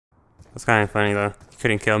That's kind of funny though. He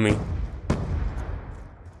couldn't kill me.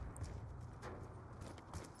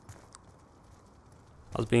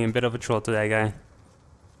 I was being a bit of a troll to that guy.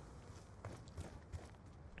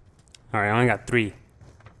 Alright, I only got 3.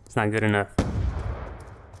 It's not good enough.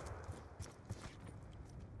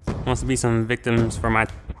 Wants to be some victims for my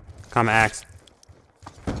combat axe.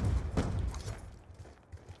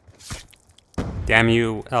 Damn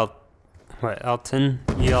you, Elton?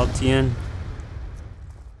 ELTN?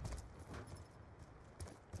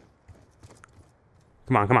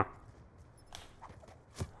 Come on, come on.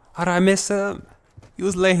 How did I miss him? He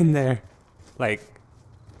was laying there. Like,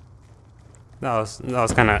 that was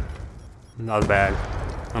bad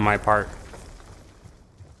on my part.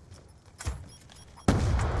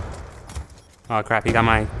 Oh crap, he got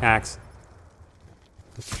my axe.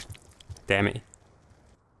 Damn it.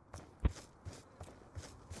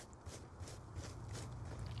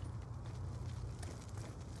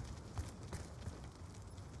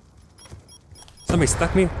 Somebody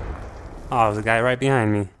stuck me? Oh, there's a guy right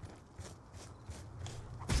behind me.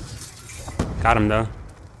 Got him though.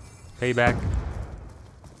 Payback.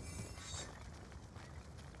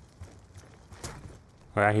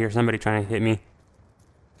 Oh, I hear somebody trying to hit me.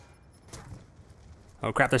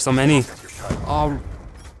 Oh crap, there's so many. Oh,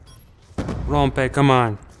 Rompe, come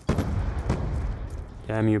on.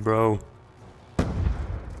 Damn you, bro.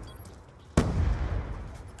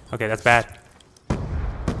 Okay, that's bad.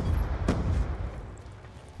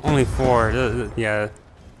 Only 4. Yeah,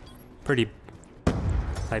 pretty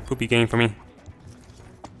like poopy game for me.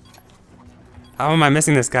 How am I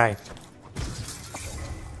missing this guy?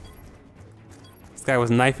 This guy was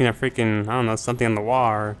knifing a freaking, I don't know, something on the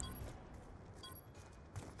wall or...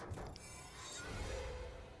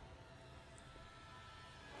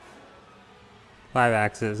 Five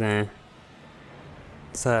axes, eh.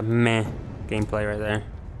 It's a meh gameplay right there.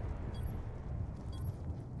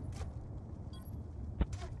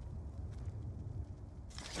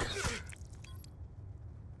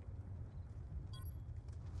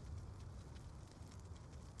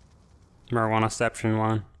 Marijuanaception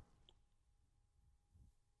 1.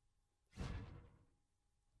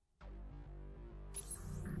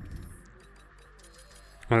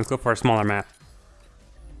 Let's go for a smaller map.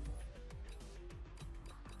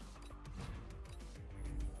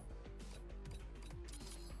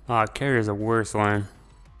 Ah, carrier is the worst one.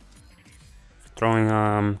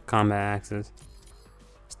 Throwing combat axes.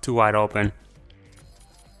 It's too wide open.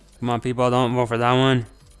 Come on, people, don't vote for that one.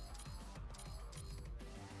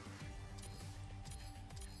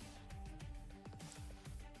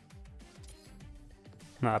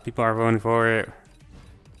 Nah, people are voting for it.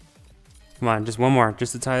 Come on, just one more,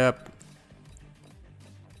 just to tie up.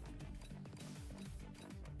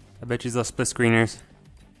 I bet you those split screeners.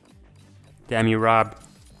 Damn you, Rob.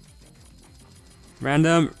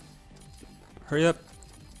 Random. Hurry up.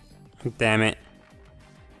 Damn it.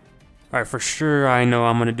 Alright, for sure I know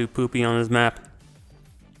I'm gonna do poopy on this map.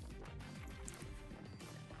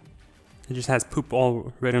 It just has poop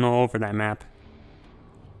all written all over that map.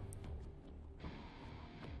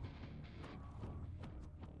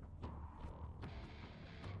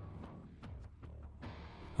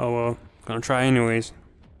 Oh well, gonna try anyways.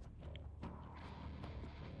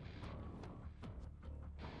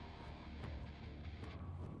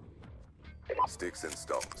 Sticks and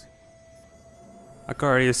stones. I can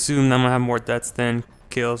already assume I'm gonna have more deaths than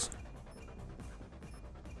kills.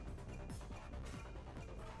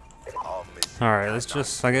 Alright, let's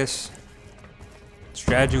just, I guess,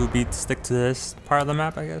 strategy would be to stick to this part of the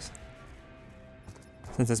map, I guess.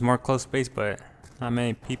 Since it's more close space, but not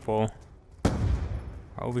many people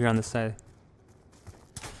are over here on this side.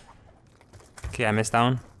 Okay, I missed that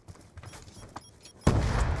one.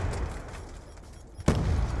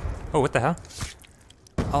 Oh, what the hell?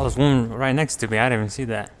 Oh, there's one right next to me. I didn't even see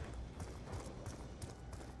that.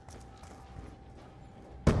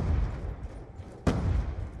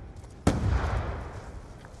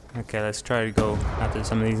 Okay, let's try to go after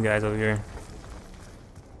some of these guys over here.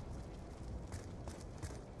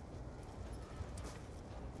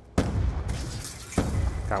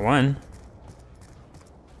 Got one.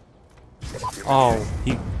 Oh,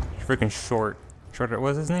 he's freaking short. Shorter,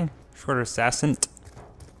 what's his name? Shorter assassin.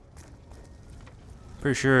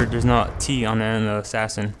 Pretty sure there's not T on the end of the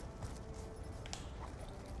assassin.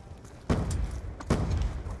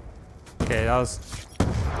 Okay, that was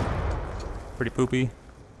pretty poopy.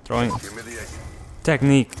 Throwing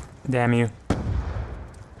technique, damn you.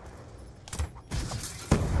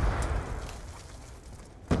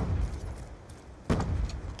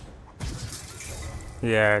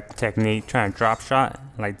 Yeah, technique. Trying to drop shot,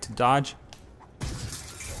 like to dodge.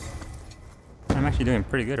 I'm actually doing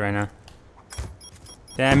pretty good right now.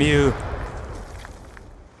 Damn you!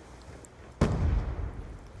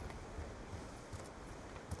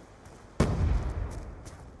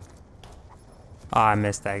 Oh, I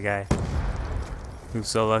missed that guy. He was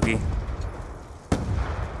so lucky.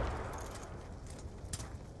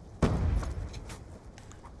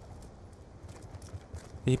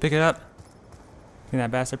 Did he pick it up? I think that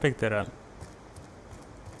bastard picked it up.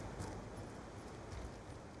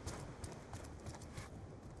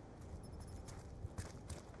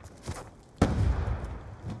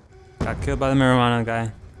 Got killed by the marijuana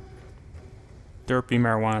guy. Derpy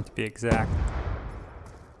marijuana to be exact.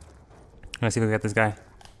 Let's see if we get this guy.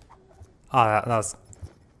 Oh, that was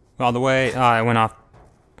all the way. Oh, it went off,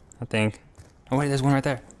 I think. Oh wait, there's one right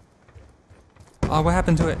there. Oh, what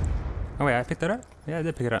happened to it? Oh wait, I picked it up? Yeah, I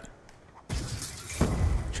did pick it up.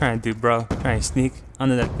 Trying to do, bro. Trying to sneak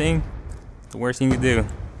under that thing. The worst thing you can do.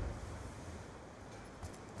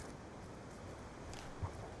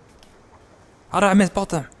 How did I miss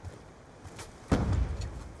both of them?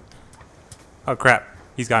 Oh crap,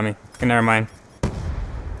 he's got me. Okay, never mind.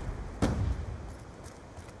 I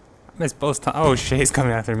missed both times. Oh shit, he's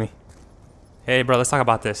coming after me. Hey bro, let's talk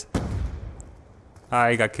about this. Ah,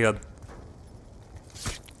 he got killed.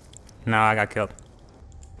 No, I got killed.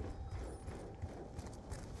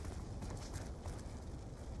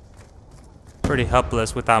 Pretty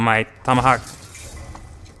helpless without my tomahawk.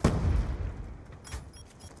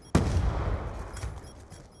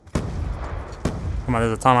 Come on,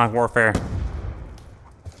 there's a tomahawk warfare.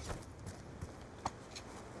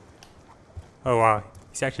 Oh wow,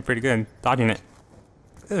 he's actually pretty good at dodging it.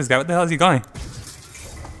 Look at this guy, what the hell is he going?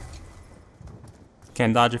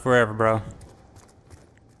 Can't dodge it forever, bro.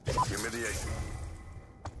 Humiliation.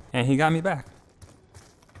 And he got me back.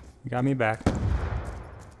 He got me back.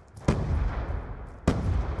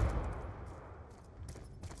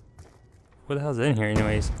 What the hell's in here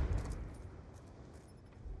anyways?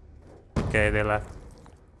 Okay, they left.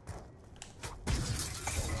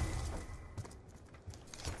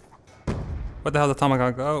 What the hell is the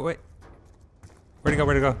tomahawk? Oh wait. Where'd he go?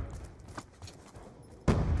 Where'd he go?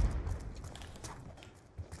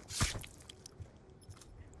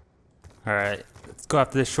 Alright, let's go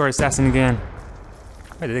after this short assassin again.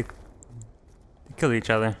 Wait, they killed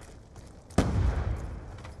each other. Who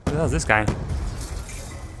the hell is this guy?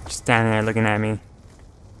 Just standing there looking at me.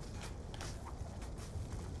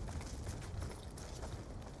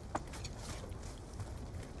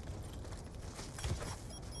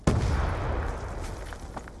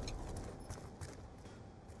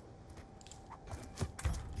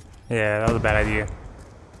 Yeah, that was a bad idea.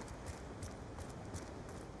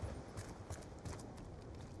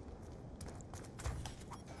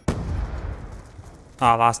 Oh,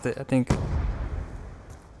 I lost it, I think.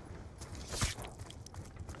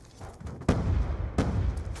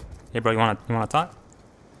 Hey bro, you wanna talk?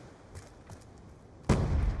 I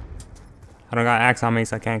don't got an axe on me,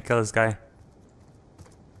 so I can't kill this guy.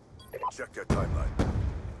 Check your timeline.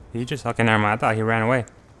 He just okay, never mind. I thought he ran away.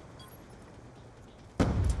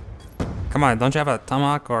 Come on, don't you have a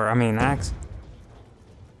tomahawk or axe?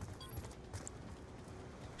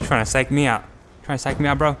 You're trying to psych me out. Trying to psych me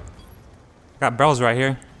out, bro. Got barrels right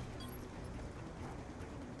here.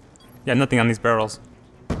 Yeah, nothing on these barrels.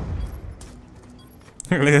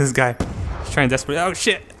 Look at this guy. He's trying desperately. Oh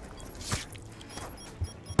shit!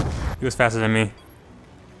 He was faster than me.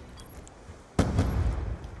 I'm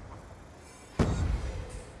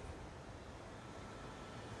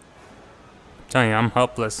telling you, I'm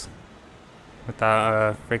helpless without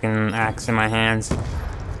a freaking axe in my hands.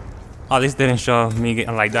 Oh, this didn't show me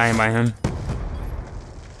getting like dying by him.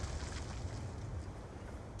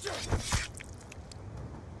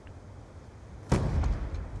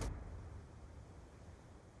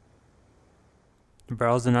 The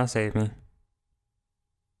barrels did not save me.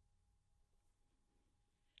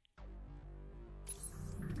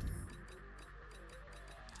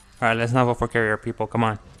 Alright, let's not vote for carrier, people. Come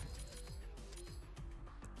on.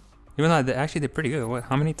 Even though they actually did pretty good. What?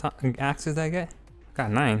 How many axes did I get?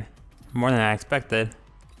 Got 9. More than I expected.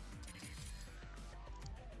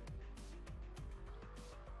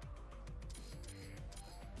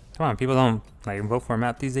 Come on, people don't like vote for a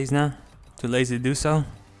map these days now. Too lazy to do so.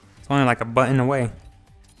 It's only like a button away.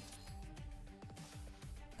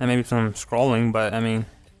 And maybe some scrolling, but I mean,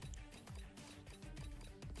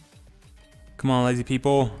 come on, lazy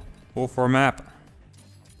people, vote for a map. I'm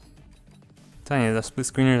telling you, the split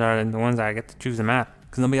screeners are the ones that I get to choose the map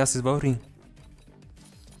because nobody else is voting.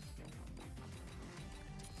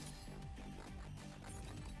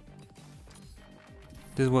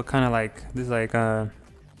 This is what kind of like this is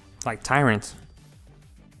like tyrants.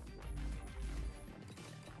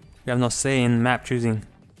 We have no say in map choosing.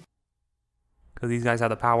 Because these guys have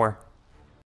the power.